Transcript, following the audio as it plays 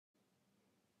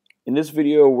In this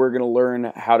video, we're going to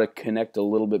learn how to connect a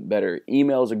little bit better.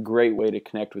 Email is a great way to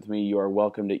connect with me. You are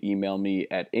welcome to email me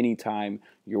at any time.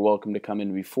 You're welcome to come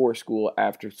in before school,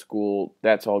 after school.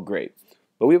 That's all great.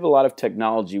 But we have a lot of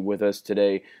technology with us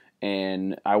today,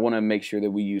 and I want to make sure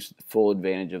that we use full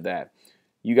advantage of that.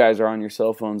 You guys are on your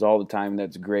cell phones all the time.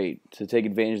 That's great. To take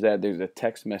advantage of that, there's a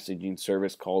text messaging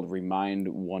service called Remind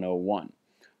 101.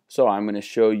 So I'm going to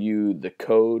show you the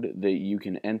code that you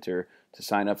can enter to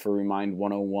sign up for Remind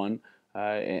 101,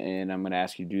 and I'm going to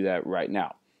ask you to do that right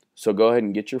now. So go ahead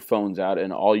and get your phones out,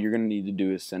 and all you're going to need to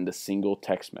do is send a single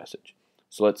text message.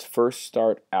 So let's first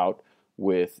start out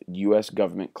with U.S.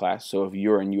 government class. So if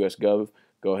you're in U.S. Gov,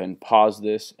 go ahead and pause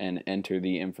this and enter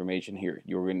the information here.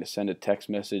 You're going to send a text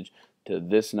message to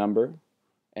this number,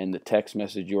 and the text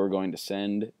message you're going to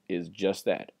send is just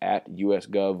that, at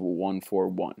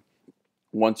USGov141.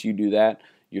 Once you do that,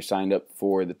 you're signed up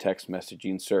for the text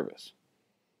messaging service.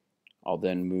 I'll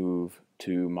then move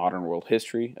to Modern World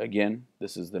History. Again,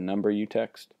 this is the number you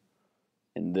text,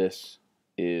 and this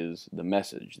is the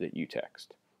message that you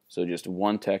text. So just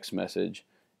one text message,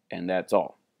 and that's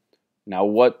all. Now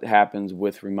what happens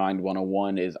with Remind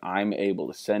 101 is I'm able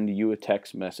to send you a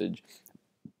text message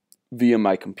via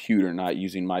my computer, not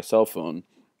using my cell phone,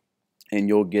 and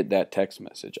you'll get that text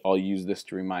message. I'll use this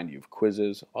to remind you of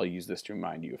quizzes. I'll use this to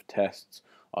remind you of tests.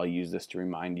 I'll use this to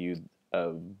remind you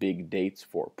of big dates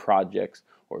for projects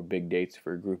or big dates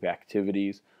for group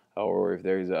activities, or if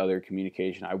there's other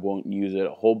communication. I won't use it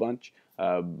a whole bunch,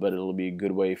 but it'll be a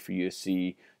good way for you to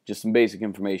see just some basic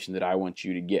information that I want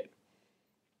you to get.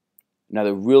 Now,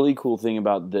 the really cool thing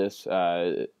about this,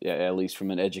 at least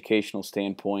from an educational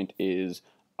standpoint, is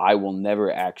I will never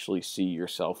actually see your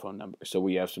cell phone number. So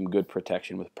we have some good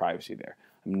protection with privacy there.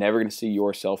 I'm never going to see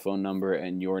your cell phone number,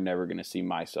 and you're never going to see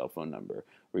my cell phone number.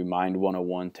 Remind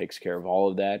 101 takes care of all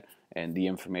of that, and the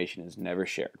information is never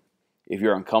shared. If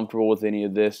you're uncomfortable with any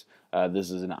of this, this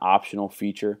is an optional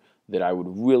feature that I would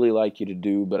really like you to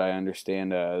do, but I understand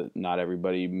not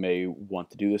everybody may want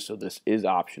to do this, so this is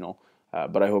optional,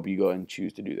 but I hope you go ahead and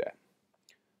choose to do that.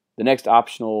 The next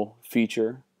optional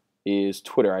feature is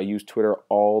Twitter. I use Twitter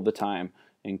all the time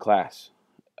in class.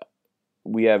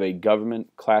 We have a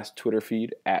government class Twitter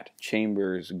feed at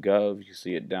ChambersGov. You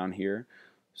see it down here.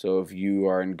 So if you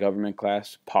are in government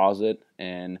class, pause it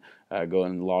and go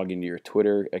and log into your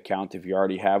Twitter account if you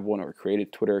already have one, or create a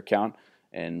Twitter account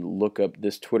and look up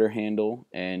this Twitter handle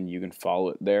and you can follow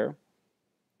it there.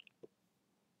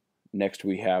 Next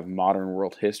we have Modern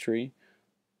World History.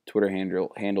 Twitter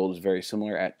handle is very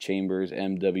similar, at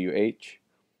ChambersMWH.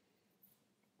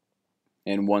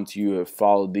 And once you have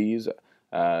followed these,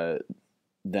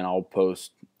 then I'll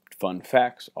post fun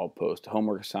facts, I'll post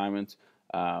homework assignments,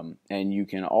 and you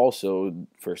can also,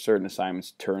 for certain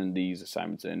assignments, turn these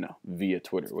assignments in via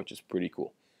Twitter, which is pretty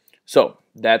cool. So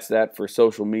that's that for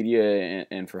social media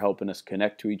and for helping us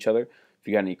connect to each other. If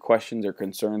you got any questions or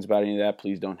concerns about any of that,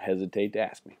 please don't hesitate to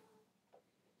ask me.